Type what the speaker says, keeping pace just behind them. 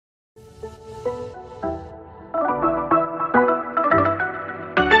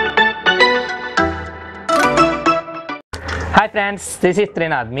Hi friends, this is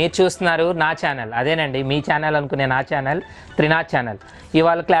Trinath. మీరు చూస్తున్నారు నా ఛానల్. అదేనండి మీ ఛానల్ అనుకునే నా ఛానల్, త్రినాథ్ ఛానల్.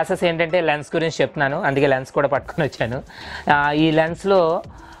 ఇవాళ క్లాసెస్ ఏంటంటే లెన్స్ గురించి చెప్తున్నాను, అందుకే లెన్స్ కూడా పట్టుకొని వచ్చాను. ఈ లెన్స్లో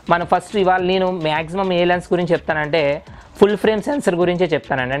మనం ఫస్ట్ ఇవాళ నేను మ్యాక్సిమం ఏ లెన్స్ గురించి చెప్తానంటే ఫుల్ ఫ్రేమ్ సెన్సర్ గురించే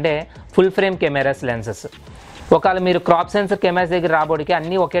చెప్తానండి. అంటే ఫుల్ ఫ్రేమ్ కెమెరాస్ లెన్సెస్. ఒకవేళ మీరు క్రాప్ సెన్సర్ కెమెరాస్ దగ్గర రాబోడికి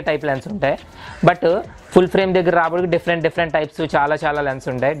అన్నీ ఒకే టైప్ లెన్స్ ఉంటాయి, బట్ ఫుల్ ఫ్రేమ్ దగ్గర రాబోడికి డిఫరెంట్ టైప్స్ చాలా లెన్స్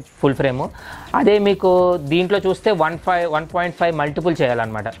ఉంటాయి ఫుల్ ఫ్రేము. అదే మీకు దీంట్లో చూస్తే 1.5 మల్టిపుల్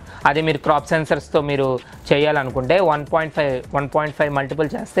చేయాలన్నమాట. అదే మీరు క్రాప్ సెన్సర్స్తో మీరు చేయాలనుకుంటే 1.5 మల్టిపుల్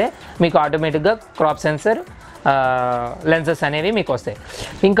చేస్తే మీకు ఆటోమేటిక్గా క్రాప్ సెన్సర్ లెన్సెస్ అనేవి మీకు వస్తాయి.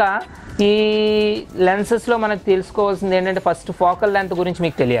 ఇంకా ఈ లెన్సెస్లో మనకు తెలుసుకోవాల్సింది ఏంటంటే ఫస్ట్ ఫోకల్ లెంత్ గురించి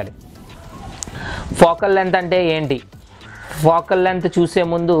మీకు తెలియాలి. ఫోకల్ లెంత్ అంటే ఏంటి, ఫోకల్ లెంత్ చూసే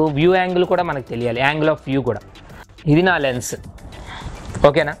ముందు వ్యూ యాంగిల్ కూడా మనకు తెలియాలి, యాంగిల్ ఆఫ్ వ్యూ కూడా. ఇది నా లెన్స్,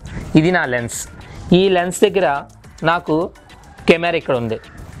 ఓకేనా? ఇది నా లెన్స్. ఈ లెన్స్ దగ్గర నాకు కెమెరా ఇక్కడ ఉంది,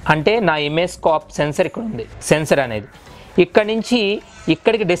 అంటే నా ఇమేజ్ స్కోప్ సెన్సర్ ఇక్కడ ఉంది. సెన్సర్ అనేది ఇక్కడ నుంచి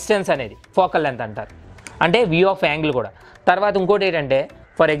ఇక్కడికి డిస్టెన్స్ అనేది ఫోకల్ లెంత్ అంటారు, అంటే వ్యూ ఆఫ్ యాంగిల్ కూడా. తర్వాత ఇంకోటి ఏంటంటే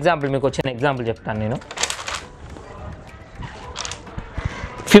ఫర్ ఎగ్జాంపుల్ మీకు వచ్చిన ఎగ్జాంపుల్ చెప్తాను నేను.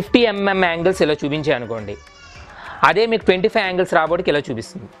 50 mm యాంగిల్స్ ఇలా చూపించే అనుకోండి, అదే మీకు 25 యాంగిల్స్ రాబోడికి ఇలా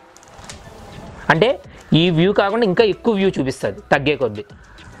చూపిస్తుంది. అంటే ఈ వ్యూ కాకుండా ఇంకా ఎక్కువ వ్యూ చూపిస్తుంది తగ్గే కొద్దీ.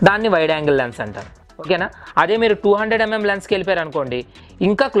 దాన్ని వైడ్ యాంగిల్ లెన్స్ అంటారు, ఓకేనా? అదే మీరు 200 mm లెన్స్కి వెళ్ళిపోయారు అనుకోండి,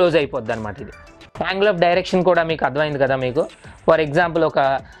 ఇంకా క్లోజ్ అయిపోద్ది అనమాట. ఇది యాంగిల్ ఆఫ్ డైరెక్షన్ కూడా మీకు అర్థమైంది కదా మీకు. ఫర్ ఎగ్జాంపుల్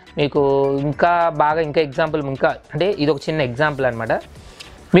మీకు ఇంకా ఎగ్జాంపుల్ అంటే ఇది ఒక చిన్న ఎగ్జాంపుల్ అనమాట.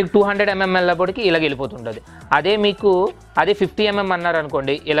 మీకు 200 mm వెళ్ళబోడికి ఇలాగ వెళ్ళిపోతుంటుంది. అదే 50 mm అన్నారు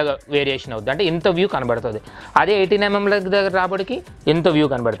అనుకోండి, ఇలాగ వేరియేషన్ అవుతుంది, అంటే ఇంత వ్యూ కనబడుతుంది. అదే 18 mm దగ్గర రాబోడికి ఇంత వ్యూ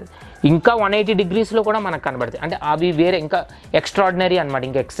కనబడుతుంది. ఇంకా 180 degreesలో కూడా మనకు కనబడుతుంది. అంటే అవి వేరే ఇంకా ఎక్స్ట్రాడినరీ అనమాట,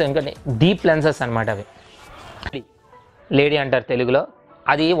 ఇంకా డీప్ లెన్సెస్ అనమాట అవి. లేడీ అంటారు తెలుగులో.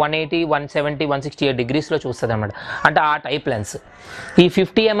 అది 180, 170, 168 degreesలో చూస్తుంది అనమాట, అంటే ఆ టైప్ లెన్స్. ఈ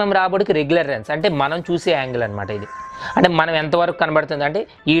 50 mm రాబోడికి రెగ్యులర్ లెన్స్, అంటే మనం చూసే యాంగిల్ అనమాట ఇది. అంటే మనం ఎంతవరకు కనబడుతుంది అంటే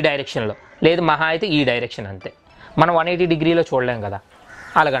ఈ డైరెక్షన్లో, లేదు మహా అయితే ఈ డైరెక్షన్ అంతే. మనం 180 degreesలో చూడలేం కదా,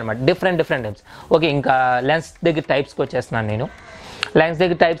 అలాగనమాట. Different types. ఓకే, ఇంకా లెన్స్ దగ్గర టైప్స్కి వచ్చేస్తున్నాను నేను. లెన్స్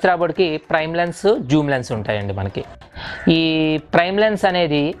దగ్గర types రాబోడికి prime lens, Zoom lens ఉంటాయండి మనకి. ఈ ప్రైమ్ లెన్స్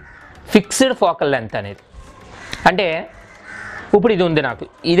అనేది ఫిక్స్డ్ ఫోకల్ లెంత్ అనేది. అంటే ఇప్పుడు ఇది ఉంది నాకు,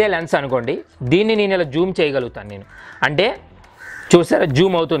 ఇదే లెన్స్ అనుకోండి, దీన్ని నేను ఇలా జూమ్ చేయగలుగుతాను నేను. అంటే చూసారా,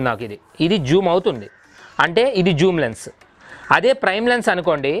 జూమ్ అవుతుంది నాకు. ఇది జూమ్ అవుతుంది, అంటే ఇది జూమ్ లెన్స్. అదే ప్రైమ్ లెన్స్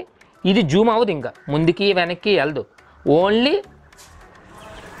అనుకోండి, ఇది జూమ్ అవ్వదు, ఇంకా ముందుకి వెనక్కి వెళ్ళదు, ఓన్లీ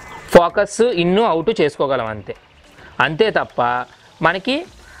ఫోకస్ ఇన్ను అవుట్ చేసుకోగలం అంతే తప్ప మనకి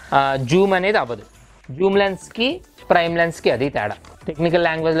జూమ్ అనేది అవ్వదు. జూమ్ లెన్స్కి ప్రైమ్ లెన్స్కి అది తేడా. టెక్నికల్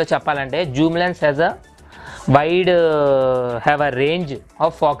లాంగ్వేజ్లో చెప్పాలంటే Zoom lens have a range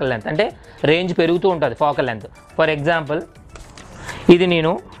of focal length, అంటే రేంజ్ పెరుగుతూ ఉంటుంది ఫోకల్ లెంత్. ఫర్ ఎగ్జాంపుల్ ఇది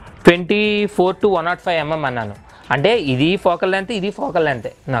నేను 24 to 105 mm అన్నాను, అంటే ఇది ఫోకల్ లెంత్, ఇది ఫోకల్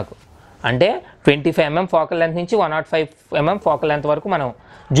లెంతే నాకు. అంటే 25 mm ఫోకల్ లెంత్ నుంచి 105 mm ఫోకల్ లెంత్ వరకు మనం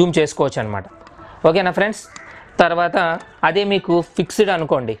జూమ్ చేసుకోవచ్చు అనమాట, ఓకేనా ఫ్రెండ్స్? తర్వాత అదే మీకు ఫిక్స్డ్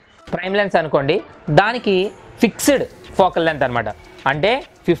అనుకోండి, ప్రైమ్ లెన్స్ అనుకోండి, దానికి ఫిక్స్డ్ ఫోకల్ లెంత్ అనమాట. అంటే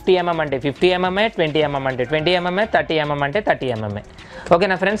 50 mm అంటే 50 mm, 20 mm అంటే 20 mm, 30 mm అంటే 30 mm.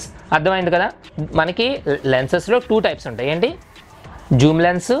 ఓకేనా ఫ్రెండ్స్, అర్థమైంది కదా? మనకి లెన్సెస్లో 2 టైప్స్ ఉంటాయి. ఏంటి? జూమ్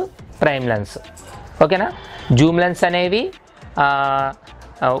లెన్స్, ప్రైమ్ లెన్స్, ఓకేనా? జూమ్ లెన్స్ అనేవి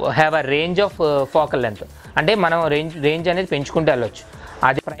have a range of focal length, అంటే మనం రేంజ్ అనేది పెంచుకుంటూ వెళ్ళొచ్చు.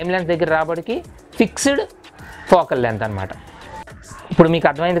 అది ప్రైమ్ లెన్స్ దగ్గర రాబడికి ఫిక్స్డ్ ఫోకల్ లెంత్ అనమాట. ఇప్పుడు మీకు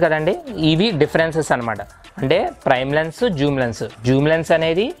అర్థమైంది కదండి, ఇవి డిఫరెన్సెస్ అనమాట. అంటే ప్రైమ్ లెన్స్, జూమ్ లెన్స్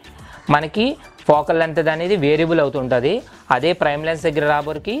అనేది మనకి ఫోకల్ లెంత్ అనేది వేరియబుల్ అవుతుంటుంది. అదే ప్రైమ్ లెన్స్ దగ్గర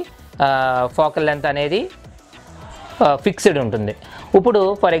రాబోరికి ఫోకల్ లెంత్ అనేది ఫిక్స్డ్ ఉంటుంది. ఇప్పుడు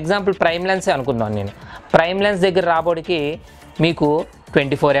ఫర్ ఎగ్జాంపుల్ ప్రైమ్ లెన్స్ అనుకుందాం నేను. ప్రైమ్ లెన్స్ దగ్గర రాబోడికి మీకు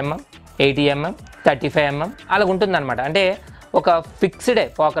 24 mm, 80 mm, 35 mm అలా ఉంటుందన్నమాట. అంటే ఒక ఫిక్స్డే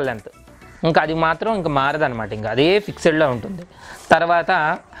ఫోకల్ లెంత్, ఇంకా అది మాత్రం ఇంకా మారదనమాట, ఇంకా అదే ఫిక్స్డ్లో ఉంటుంది. తర్వాత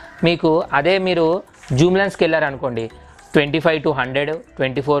మీకు అదే మీరు జూమ్ లెన్స్కి వెళ్ళారనుకోండి, 25 to 100,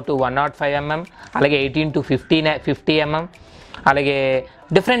 24 to 105 mm, అలాగే 18 to 50 mm, అలాగే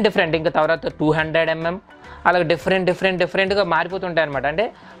డిఫరెంట్ ఇంకా తర్వాత 200 mm, అలాగే డిఫరెంట్గా మారిపోతుంటాయి అనమాట. అంటే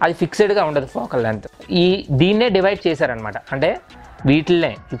అది ఫిక్స్డ్గా ఉండదు ఫోకల్ లెంత్. దీన్నే డివైడ్ చేశారనమాట. అంటే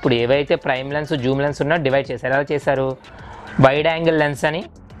వీటిల్నే ఇప్పుడు ఏవైతే ప్రైమ్ లెన్స్, జూమ్ లెన్స్ ఉన్నాయో డివైడ్ చేశారు. ఎలా చేశారు? వైడ్ యాంగిల్ లెన్స్ అని,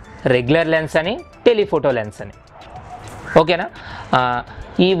 రెగ్యులర్ లెన్స్ అని, టెలిఫోటో లెన్స్ అని, ఓకేనా?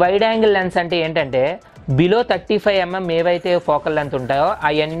 ఈ వైడ్ యాంగిల్ లెన్స్ అంటే ఏంటంటే బిలో 35 mm ఏవైతే ఫోకల్ లెంత్ ఉంటాయో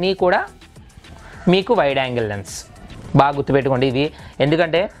అవన్నీ కూడా మీకు వైడ్ యాంగిల్ లెన్స్. బాగా గుర్తుపెట్టుకోండి ఇవి,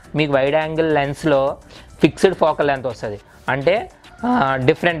 ఎందుకంటే మీకు wide angle లెన్స్లో fixed focal length వస్తుంది, అంటే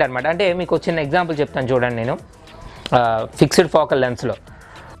డిఫరెంట్ అనమాట. అంటే మీకు చిన్న ఎగ్జాంపుల్ చెప్తాను చూడండి. నేను ఫిక్స్డ్ ఫోకల్ లెన్స్లో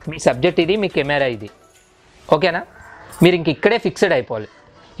మీ సబ్జెక్ట్ ఇది, మీ కెమెరా ఇది, ఓకేనా. మీరు ఇక్కడే ఫిక్స్డ్ అయిపోవాలి.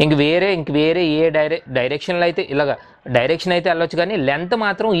 ఇంక వేరే ఏ డైరెక్షన్లో అయితే ఇలాగ డైరెక్షన్ అయితే వెళ్ళొచ్చు, కానీ లెంత్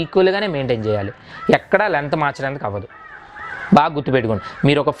మాత్రం ఈక్వల్గానే మెయింటైన్ చేయాలి. ఎక్కడా లెంత్ మార్చడానికి అవ్వదు. బాగా గుర్తుపెట్టుకోండి.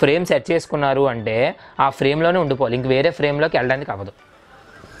 మీరు ఒక ఫ్రేమ్ సెట్ చేసుకున్నారు అంటే ఆ ఫ్రేమ్లోనే ఉండిపోవాలి, ఇంక వేరే ఫ్రేమ్లోకి వెళ్ళడానికి అవ్వదు,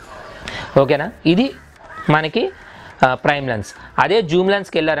 ఓకేనా. ఇది మనకి ప్రైమ్ లెన్స్. అదే జూమ్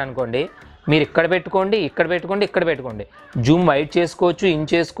లెన్స్కి వెళ్ళారనుకోండి, మీరు ఇక్కడ పెట్టుకోండి, జూమ్ వైడ్ చేసుకోవచ్చు, ఇన్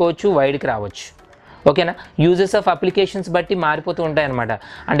చేసుకోవచ్చు, వైడ్కి రావచ్చు, ఓకేనా. యూజెస్ ఆఫ్ అప్లికేషన్స్ బట్టి మారిపోతూ ఉంటాయి అన్నమాట.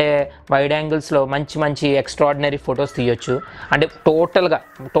 అంటే వైడ్ యాంగిల్స్లో మంచి ఎక్స్ట్రాడినరీ ఫొటోస్ తీయొచ్చు, అంటే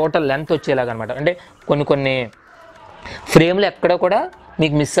టోటల్ లెంత్ వచ్చేలాగా అనమాట. అంటే కొన్ని ఫ్రేమ్లు ఎక్కడ కూడా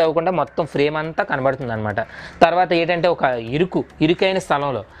మీకు మిస్ అవ్వకుండా మొత్తం ఫ్రేమ్ అంతా కనబడుతుంది అనమాట. తర్వాత ఏంటంటే ఒక ఇరుకైన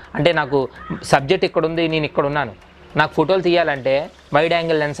స్థలంలో, అంటే నాకు సబ్జెక్ట్ ఇక్కడ ఉంది, నేను ఇక్కడ ఉన్నాను, నాకు ఫోటోలు తీయాలంటే వైడ్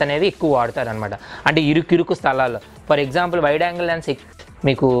యాంగిల్ లెన్స్ అనేవి ఎక్కువ వాడతారనమాట. అంటే ఇరుకు స్థలాల్లో. For example wide angle lens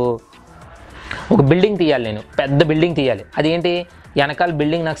మీకు ఒక బిల్డింగ్ తీయాలి, నేను పెద్ద బిల్డింగ్ తీయాలి, అదేంటి వెనకాల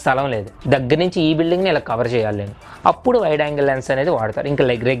బిల్డింగ్ నాకు స్థలం లేదు, దగ్గర నుంచి ఈ బిల్డింగ్ని ఇలా కవర్ చేయాలి నేను, అప్పుడు వైడ్ యాంగిల్ లెన్స్ అనేది వాడతారు. ఇంకా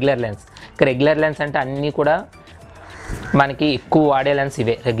రెగ్యులర్ లెన్స్ అంటే అన్నీ కూడా మనకి ఎక్కువ వాడే లెన్స్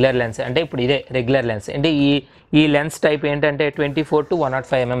ఇవే రెగ్యులర్ లెన్స్. అంటే ఇప్పుడు ఇదే రెగ్యులర్ లెన్స్. అంటే ఈ లెన్స్ టైప్ ఏంటంటే 24 to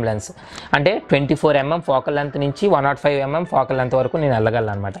 105 mm లెన్స్. అంటే 24 mm ఫోకల్ లెంత్ నుంచి 105 mm ఫోకల్ లెంత్ వరకు నేను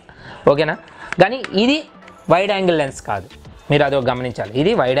వెళ్ళగలను అనమాట, ఓకేనా. కానీ ఇది వైడ్ యాంగిల్ లెన్స్ కాదు, మీరు అదో గమనించాలి.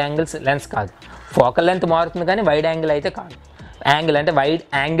 ఇది వైడ్ యాంగిల్స్ లెన్స్ కాదు. ఫోకల్ లెంత్ మారుతుంది కానీ వైడ్ యాంగిల్ అయితే కాదు. యాంగిల్ అంటే వైడ్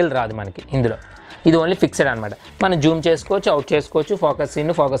యాంగిల్ రాదు మనకి ఇందులో. ఇది ఓన్లీ ఫిక్స్డ్ అనమాట. మనం జూమ్ చేసుకోవచ్చు, అవుట్ చేసుకోవచ్చు, ఫోకస్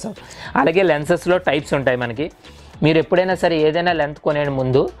ఇన్, ఫోకస్ అవుట్. అలాగే లెన్సెస్లో టైప్స్ ఉంటాయి మనకి. మీరు ఎప్పుడైనా సరే ఏదైనా లెంత్ కొనే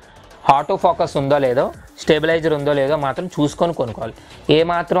ముందు ఆటో ఫోకస్ ఉందో లేదో, స్టెబిలైజర్ ఉందో లేదో మాత్రం చూసుకొని కొనుక్కోవాలి.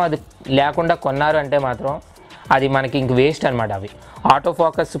 ఏమాత్రం అది లేకుండా కొన్నారు అంటే మాత్రం అది మనకి ఇంక వేస్ట్ అనమాట. అవి ఆటో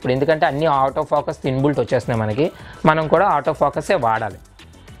ఫోకస్ ఇప్పుడు ఎందుకంటే అన్ని ఆటో ఫోకస్ ఇన్బుల్ట్ వచ్చేస్తున్నాయి మనకి, మనం కూడా ఆటో ఫోకసే వాడాలి,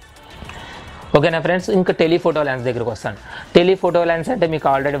 ఓకేనా ఫ్రెండ్స్. ఇంకా టెలిఫోటో లెన్స్ దగ్గరికి వస్తాను. టెలిఫోటో లెన్స్ అంటే మీకు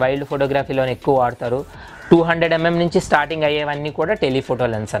ఆల్రెడీ వైల్డ్ ఫోటోగ్రఫీలోనే ఎక్కువ వాడతారు. 200 mm నుంచి స్టార్టింగ్ అయ్యేవన్నీ కూడా టెలిఫోటో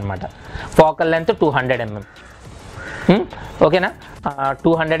లెన్స్ అనమాట. ఫోకల్ లెంత్ 200 mm, ఓకేనా.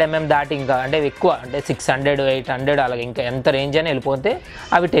 200 mm దాటి ఇంకా అంటే ఎక్కువ, అంటే 600, 800 అలాగే ఇంకా ఎంత రేంజ్ అని వెళ్ళిపోతే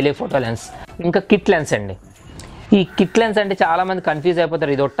అవి టెలిఫోటో లెన్స్. ఇంకా కిట్ లెన్స్ అండి. ఈ కిట్ లెన్స్ అంటే చాలామంది కన్ఫ్యూజ్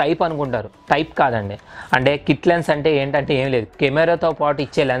అయిపోతారు, ఇది ఒక టైప్ అనుకుంటారు. టైప్ కాదండి. అంటే కిట్ లెన్స్ అంటే ఏంటంటే ఏం లేదు, కెమెరాతో పాటు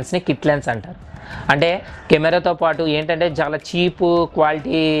ఇచ్చే లెన్స్ని కిట్ లెన్స్ అంటారు. అంటే కెమెరాతో పాటు ఏంటంటే చాలా చీప్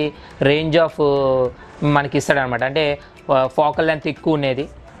క్వాలిటీ రేంజ్ ఆఫ్ మనకి ఇస్తాడనమాట. అంటే ఫోకల్ లెంత్ ఎక్కువ ఉండేది,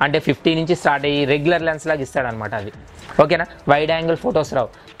 అంటే 50 నుంచి స్టార్ట్ అయ్యి రెగ్యులర్ లెన్స్ లాగా ఇస్తాడనమాట అవి, ఓకేనా. వైడ్ యాంగిల్ ఫొటోస్ రావు.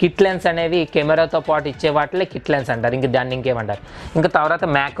 కిట్ లెన్స్ అనేవి కెమెరాతో పాటు ఇచ్చే వాటిలో కిట్ లెన్స్ అంటారు. ఇంక దాన్ని ఇంకేమంటారు. ఇంకా తర్వాత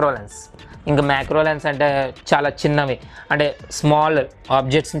మ్యాక్రో లెన్స్. ఇంకా మ్యాక్రో లెన్స్ అంటే చాలా చిన్నవి, అంటే స్మాల్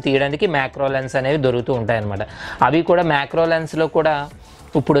ఆబ్జెక్ట్స్ని తీయడానికి మ్యాక్రో లెన్స్ అనేవి దొరుకుతూ ఉంటాయన్నమాట. అవి కూడా మ్యాక్రో లెన్స్లో కూడా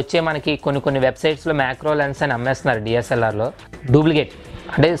ఇప్పుడు వచ్చే మనకి కొన్ని వెబ్సైట్స్లో మ్యాక్రో లెన్స్ అని అమ్మేస్తున్నారు DSLRలో. డూప్లికేట్,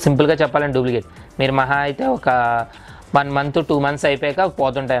 అంటే సింపుల్గా చెప్పాలని డూప్లికేట్. మీరు మహా అయితే ఒక 1 month 2 months అయిపోయాక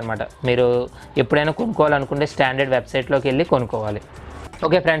పోతుంటాయి అన్నమాట. మీరు ఎప్పుడైనా కొనుక్కోవాలనుకుంటే స్టాండర్డ్ వెబ్సైట్లోకి వెళ్ళి కొనుక్కోవాలి,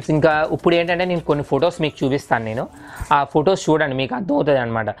 ఓకే ఫ్రెండ్స్. ఇంకా ఇప్పుడు ఏంటంటే నేను కొన్ని ఫొటోస్ మీకు చూపిస్తాను. నేను ఆ ఫొటోస్ చూడండి, మీకు అర్థమవుతుంది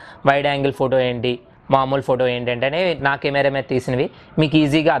అనమాట. వైడ్ యాంగిల్ ఫోటో ఏంటి, మామూలు ఫోటో ఏంటంటే నా కెమెరా మీద తీసినవి మీకు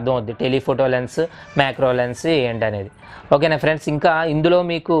ఈజీగా అర్థమవుద్ది. టెలిఫోటో లెన్స్, మ్యాక్రో లెన్స్ ఏంటనేది, ఓకేనా ఫ్రెండ్స్. ఇంకా ఇందులో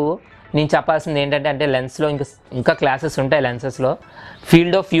మీకు నేను చెప్పాల్సింది ఏంటంటే, అంటే లెన్స్లో ఇంకా క్లాసెస్ ఉంటాయి. లెన్సెస్లో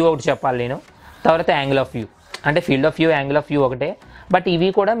ఫీల్డ్ ఆఫ్ వ్యూ ఒకటి చెప్పాలి నేను, తర్వాత యాంగిల్ ఆఫ్ వ్యూ. అంటే field of view, angle of view ఒకటే, బట్ ఇవి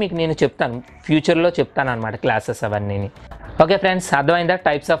కూడా మీకు నేను చెప్తాను, ఫ్యూచర్లో చెప్తాను అనమాట క్లాసెస్ అవన్నీ. ఓకే ఫ్రెండ్స్, అర్థమైందా?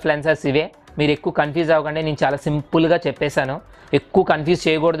 టైప్స్ ఆఫ్ లెన్సెస్ ఇవే. మీరు ఎక్కువ కన్ఫ్యూజ్ అవ్వకండి, నేను చాలా సింపుల్గా చెప్పేశాను. ఎక్కువ కన్ఫ్యూజ్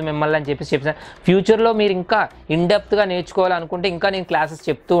చేయకూడదు మిమ్మల్ని అని చెప్పేసాను. ఫ్యూచర్లో మీరు ఇంకా ఇన్డెప్త్గా నేర్చుకోవాలనుకుంటే ఇంకా నేను క్లాసెస్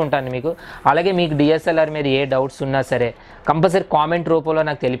చెప్తూ ఉంటాను మీకు. అలాగే మీకు DSLR మీద ఏ డౌట్స్ ఉన్నా సరే కంపల్సరీ కామెంట్ రూపంలో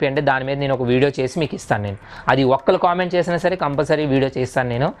నాకు తెలిపండి. దాని మీద నేను ఒక వీడియో చేసి మీకు ఇస్తాను. నేను అది ఒక్కరు కామెంట్ చేసినా సరే కంపల్సరీ వీడియో చేస్తాను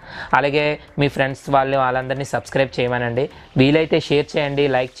నేను. అలాగే మీ ఫ్రెండ్స్ వాళ్ళందరినీ సబ్స్క్రైబ్ చేయమనండి. వీలైతే షేర్ చేయండి,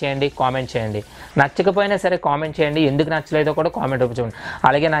 లైక్ చేయండి, కామెంట్ చేయండి. నచ్చకపోయినా సరే కామెంట్ చేయండి, ఎందుకు నచ్చలేదో కూడా కామెంట్ చూడండి.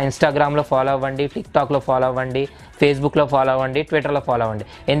 అలాగే నా ఇన్స్టాగ్రామ్లో ఫాలో అవ్వండి, టిక్టాక్లో ఫాలో అవ్వండి, ఫేస్బుక్లో ఫాలో అవ్వండి, ట్విట్టర్లో ఫాలో అవ్వండి.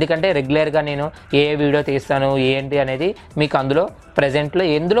 ఎందుకంటే రెగ్యులర్గా నేను ఏ వీడియో తీస్తాను ఏంటి అనేది మీకు అందులో ప్రజెంట్లో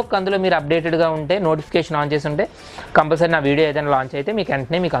అందులో మీరు అప్డేటెడ్గా ఉంటే, నోటిఫికేషన్ ఆన్ చేసి ఉంటే కంపల్సరీ నా వీడియో ఏదైనా లాంచ్ అయితే మీకు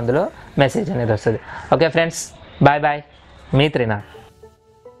వెంటనే మీకు అందులో మెసేజ్ అనేది వస్తుంది. ఓకే ఫ్రెండ్స్, బాయ్ బాయ్, మీ త్రినాథ్.